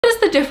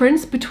the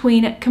difference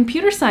between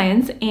computer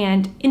science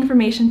and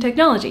information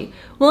technology?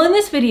 Well, in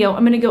this video,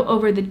 I'm going to go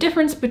over the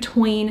difference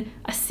between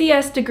a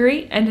CS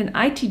degree and an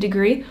IT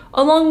degree,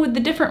 along with the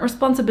different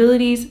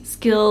responsibilities,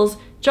 skills,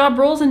 job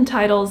roles and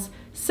titles,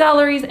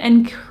 salaries,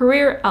 and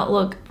career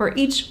outlook for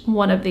each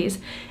one of these.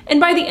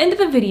 And by the end of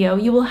the video,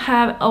 you will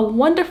have a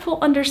wonderful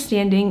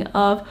understanding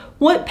of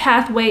what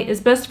pathway is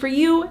best for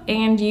you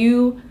and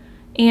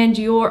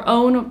your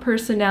own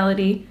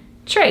personality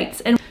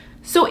traits. And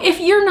so if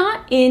you're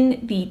not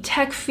in the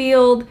tech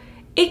field,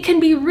 it can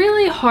be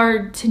really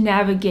hard to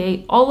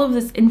navigate all of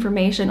this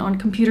information on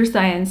computer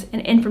science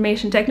and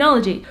information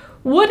technology.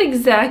 What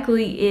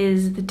exactly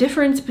is the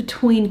difference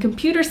between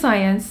computer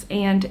science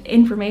and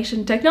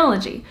information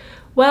technology?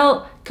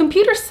 Well,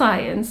 computer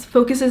science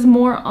focuses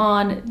more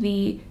on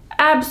the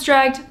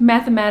abstract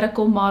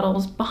mathematical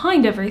models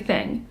behind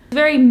everything. It's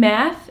very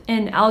math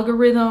and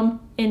algorithm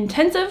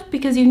intensive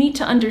because you need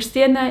to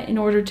understand that in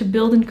order to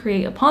build and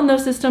create upon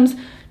those systems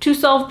to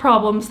solve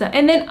problems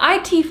and then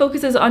IT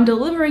focuses on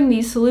delivering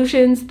these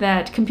solutions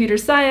that computer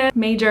science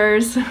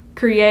majors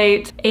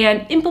create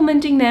and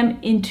implementing them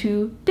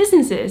into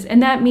businesses.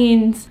 And that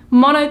means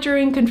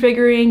monitoring,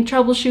 configuring,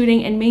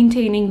 troubleshooting, and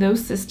maintaining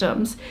those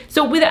systems.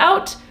 So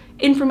without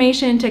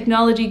information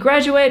technology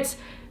graduates,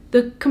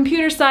 the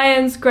computer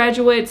science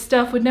graduate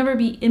stuff would never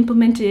be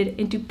implemented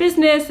into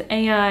business,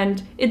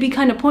 and it'd be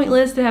kind of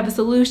pointless to have a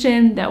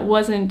solution that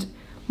wasn't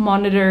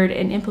monitored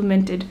and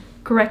implemented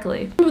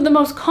correctly. Some of the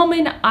most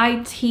common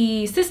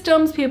IT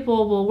systems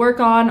people will work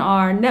on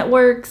are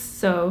networks,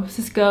 so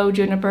Cisco,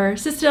 Juniper,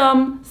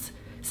 systems,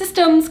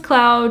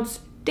 clouds,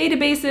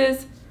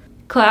 databases,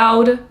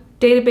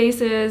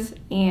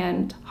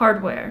 and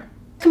hardware.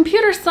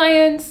 Computer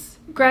science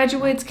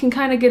graduates can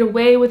kind of get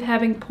away with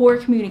having poor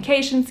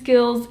communication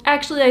skills.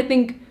 Actually, I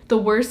think the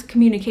worse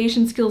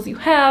communication skills you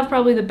have,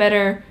 probably the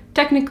better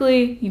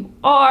technically you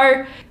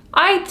are.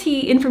 IT,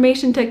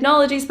 information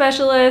technology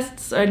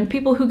specialists, and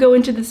people who go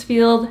into this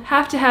field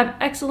have to have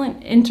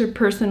excellent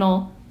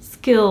interpersonal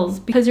skills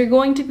because you're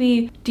going to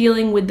be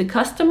dealing with the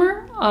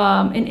customer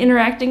and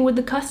interacting with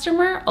the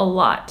customer a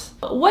lot.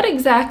 What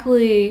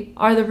exactly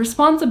are the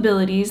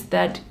responsibilities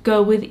that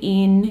go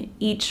within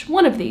each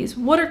one of these?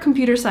 What are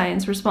computer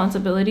science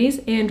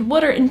responsibilities and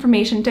what are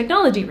information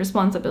technology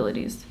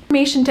responsibilities?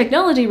 Information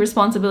technology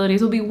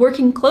responsibilities will be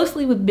working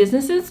closely with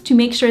businesses to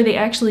make sure they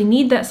actually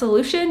need that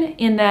solution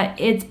and that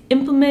it's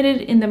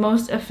implemented in the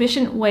most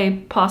efficient way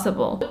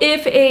possible.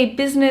 If a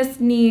business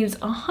needs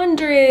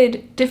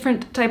 100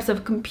 different types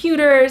of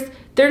computers,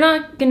 they're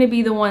not going to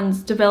be the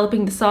ones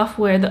developing the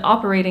software, the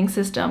operating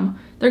system.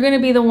 They're going to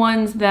be the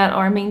ones that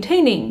are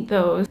maintaining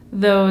those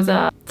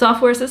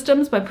software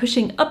systems by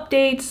pushing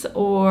updates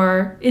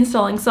or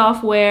installing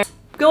software.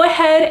 Go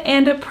ahead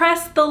and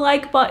press the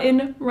like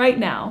button right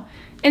now.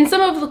 And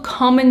some of the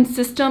common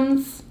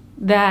systems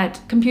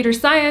that computer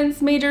science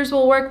majors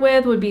will work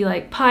with would be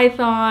like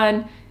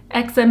Python,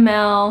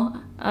 XML,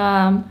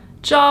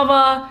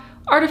 Java,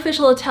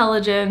 artificial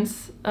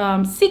intelligence,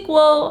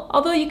 SQL,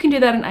 although you can do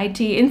that in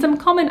IT. And some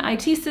common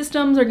IT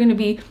systems are going to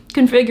be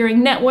configuring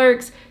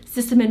networks,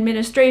 system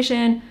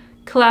administration,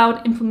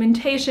 cloud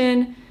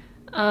implementation,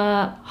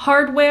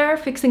 hardware,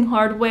 fixing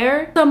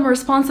hardware, some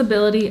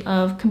responsibility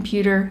of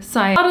computer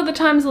science. A lot of the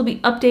times they'll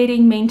be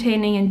updating,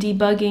 maintaining, and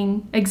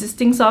debugging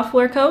existing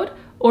software code,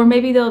 or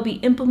maybe they'll be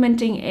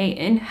implementing an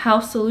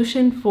in-house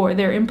solution for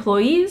their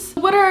employees.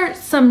 What are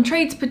some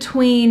traits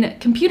between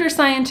computer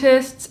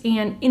scientists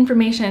and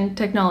information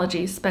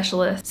technology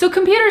specialists? So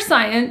computer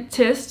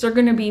scientists are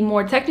going to be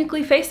more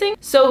technically facing,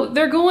 so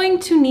they're going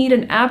to need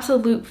an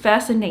absolute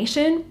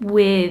fascination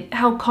with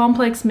how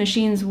complex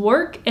machines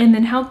work and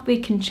then how they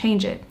can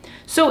change it.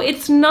 So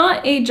it's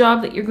not a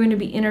job that you're going to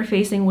be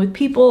interfacing with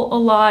people a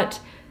lot.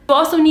 You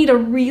also need a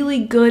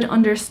really good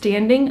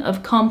understanding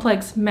of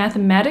complex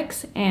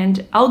mathematics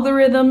and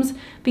algorithms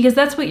because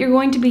that's what you're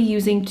going to be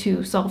using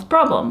to solve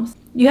problems.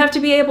 You have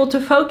to be able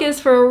to focus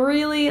for a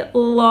really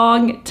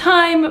long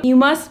time. You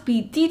must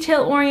be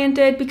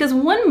detail-oriented because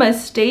one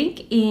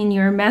mistake in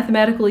your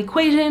mathematical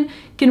equation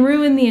can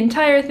ruin the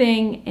entire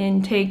thing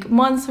and take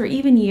months or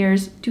even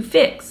years to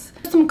fix.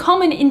 Some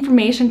common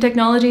information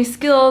technology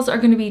skills are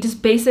going to be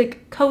just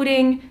basic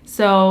coding,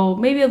 so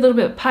maybe a little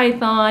bit of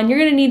Python. You're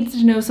going to need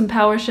to know some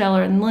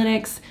PowerShell and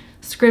Linux,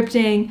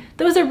 scripting.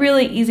 Those are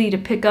really easy to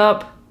pick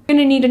up. You're going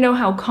to need to know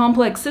how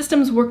complex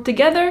systems work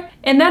together,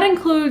 and that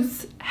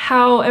includes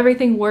how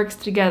everything works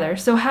together.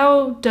 So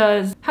how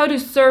do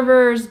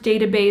servers,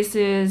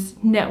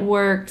 databases,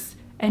 networks,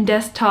 and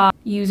desktop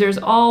users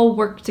all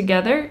work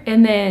together?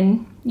 And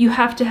then you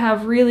have to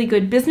have really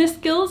good business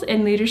skills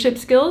and leadership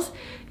skills.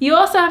 You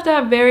also have to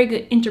have very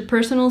good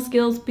interpersonal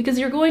skills because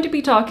you're going to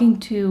be talking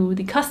to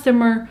the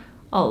customer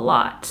a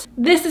lot.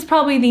 This is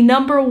probably the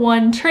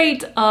 #1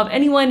 trait of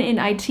anyone in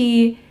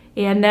IT,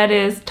 and that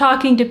is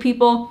talking to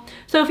people.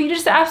 So if you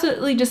just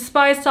absolutely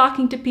despise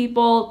talking to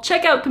people,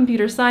 check out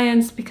computer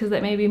science because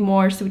that may be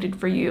more suited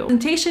for you.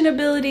 Presentation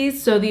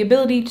abilities, so the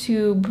ability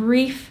to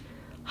brief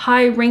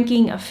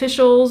high-ranking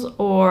officials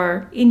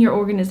or in your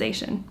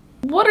organization.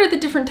 What are the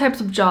different types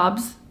of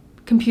jobs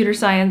computer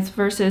science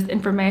versus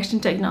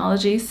information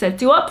technology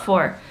sets you up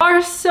for. There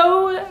are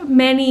so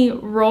many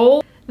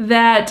roles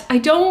that I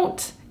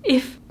don't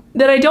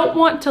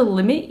want to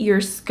limit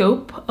your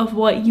scope of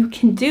what you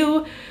can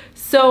do.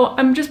 So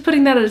I'm just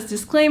putting that as a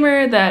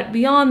disclaimer that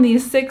beyond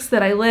these 6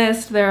 that I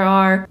list, there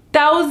are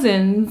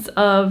thousands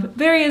of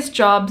various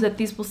jobs that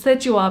these will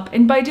set you up,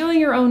 and by doing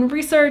your own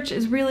research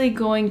is really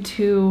going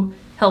to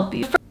help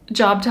you.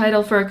 Job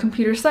title for a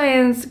computer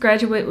science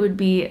graduate would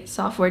be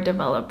software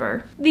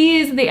developer.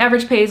 The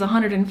average pay is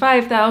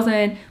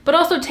 $105,000, but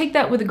also take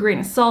that with a grain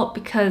of salt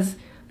because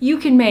you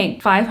can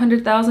make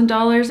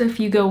 $500,000 if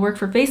you go work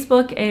for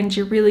Facebook and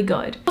you're really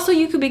good. Also,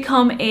 you could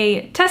become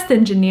a test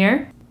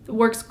engineer that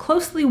works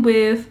closely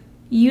with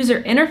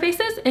user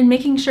interfaces and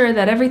making sure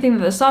that everything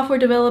that the software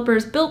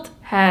developers built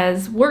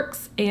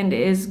works and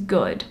is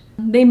good.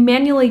 They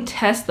manually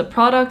test the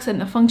products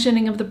and the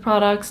functioning of the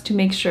products to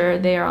make sure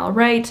they are all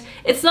right.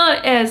 It's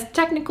not as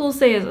technical,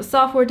 say, as a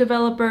software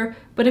developer,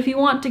 but if you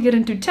want to get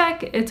into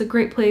tech, it's a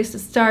great place to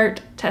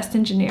start, test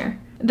engineer.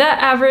 That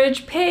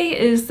average pay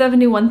is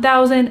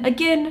 $71,000.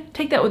 Again,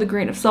 take that with a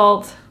grain of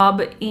salt.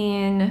 Job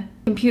in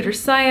computer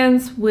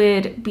science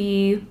would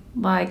be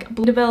like a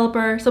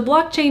developer. So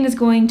blockchain is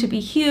going to be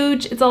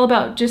huge. It's all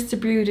about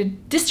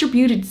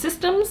distributed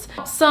systems.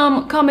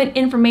 Some common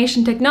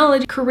information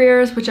technology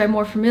careers, which I'm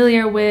more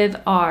familiar with,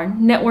 are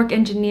network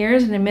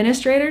engineers and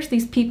administrators.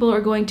 These people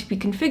are going to be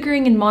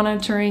configuring and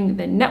monitoring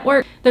the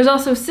network. There's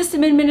also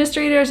system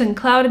administrators and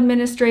cloud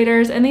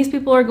administrators, and these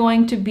people are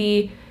going to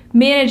be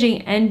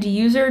managing end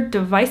user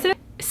devices.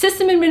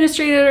 System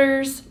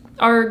administrators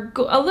are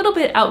a little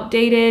bit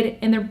outdated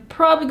and they're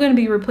probably going to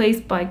be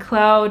replaced by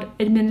cloud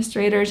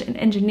administrators and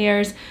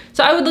engineers.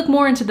 So I would look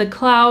more into the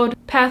cloud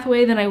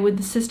pathway than I would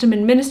the system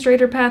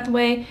administrator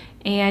pathway,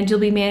 and you'll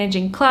be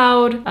managing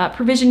cloud,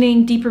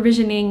 provisioning,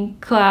 deprovisioning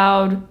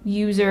cloud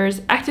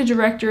users, Active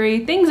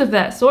Directory, things of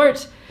that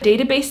sort.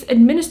 Database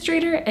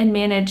administrator and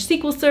manage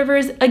SQL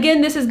servers.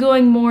 Again, this is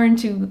going more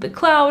into the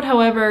cloud.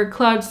 However,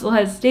 cloud still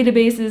has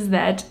databases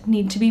that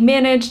need to be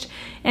managed,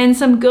 and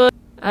some good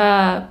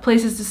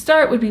places to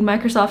start would be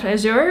Microsoft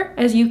Azure,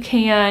 as you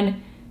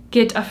can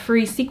get a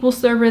free SQL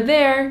server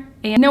there.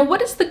 And now,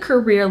 what is the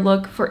career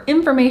look for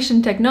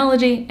information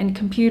technology and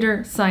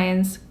computer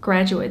science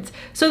graduates?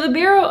 So the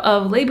Bureau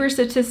of Labor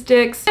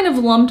Statistics kind of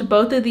lumped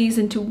both of these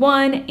into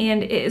one,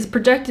 and it is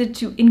projected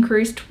to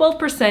increase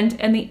 12%,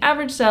 and the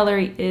average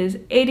salary is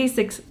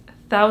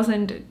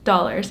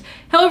 $86,000.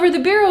 However, the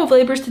Bureau of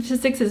Labor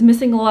Statistics is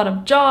missing a lot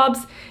of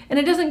jobs, and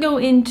it doesn't go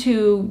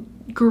into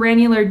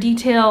granular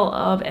detail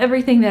of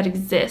everything that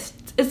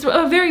exists. It's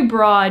a very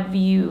broad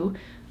view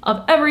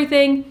of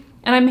everything,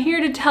 and I'm here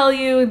to tell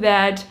you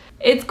that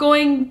it's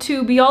going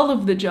to be all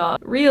of the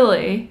jobs,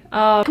 really.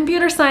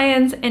 Computer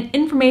science and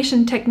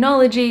information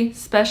technology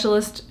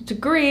specialist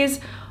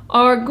degrees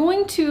are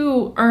going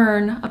to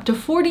earn up to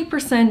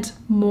 40%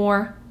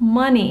 more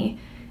money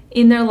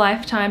in their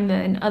lifetime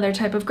than other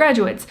type of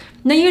graduates.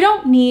 Now, you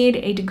don't need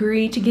a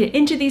degree to get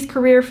into these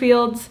career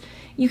fields.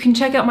 You can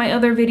check out my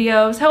other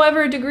videos.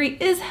 However, a degree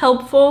is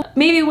helpful.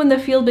 Maybe when the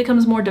field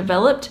becomes more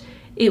developed,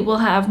 it will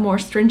have more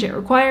stringent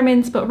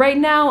requirements, but right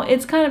now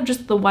it's kind of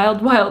just the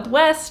wild, wild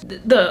west.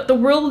 The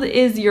world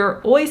is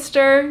your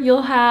oyster.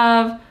 You'll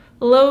have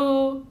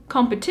low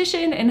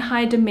competition and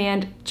high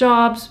demand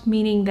jobs,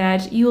 meaning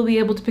that you will be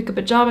able to pick up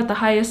a job at the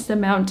highest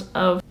amount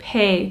of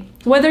pay,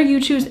 whether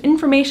you choose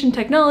information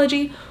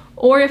technology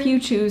or if you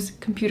choose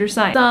computer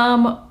science.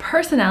 Some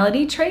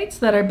personality traits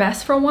that are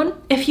best for one.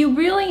 If you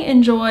really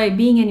enjoy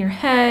being in your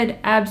head,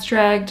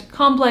 abstract,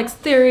 complex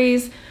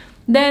theories,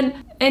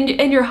 then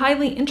and you're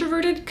highly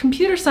introverted,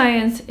 computer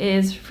science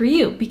is for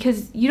you,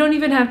 because you don't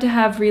even have to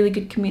have really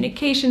good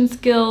communication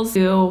skills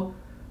to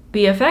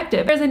be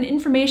effective. Whereas in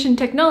information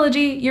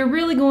technology, you're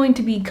really going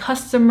to be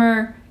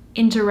customer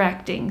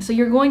interacting. So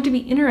you're going to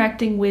be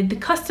interacting with the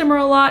customer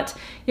a lot.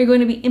 You're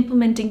going to be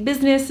implementing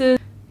businesses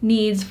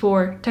needs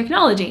for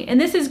technology. And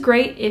this is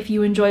great if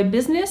you enjoy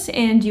business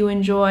and you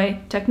enjoy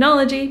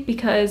technology,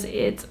 because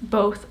it's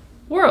both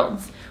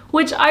worlds,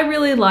 which I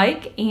really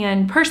like.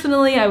 And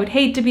personally, I would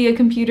hate to be a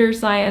computer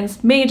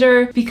science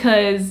major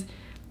because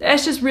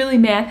that's just really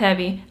math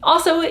heavy.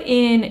 Also,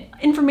 in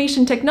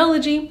information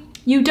technology,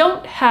 you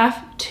don't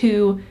have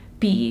to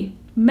be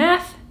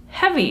math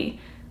heavy.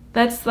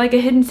 That's like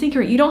a hidden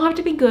secret. You don't have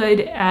to be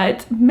good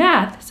at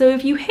math. So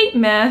if you hate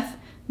math,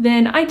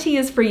 then IT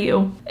is for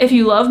you. If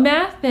you love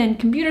math, then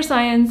computer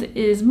science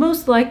is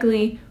most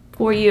likely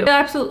for you. I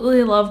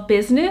absolutely love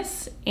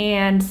business,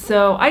 and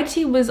so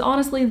IT was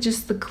honestly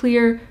just the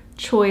clear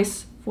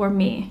choice for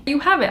me. There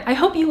you have it. I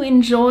hope you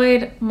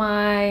enjoyed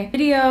my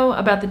video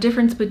about the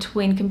difference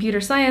between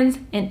computer science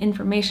and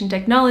information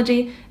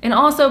technology. And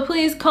also,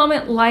 please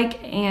comment,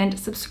 like, and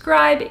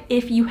subscribe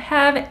if you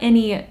have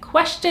any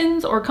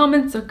questions or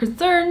comments or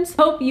concerns.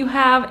 Hope you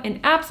have an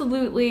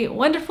absolutely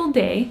wonderful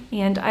day,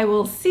 and I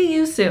will see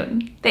you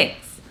soon.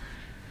 Thanks.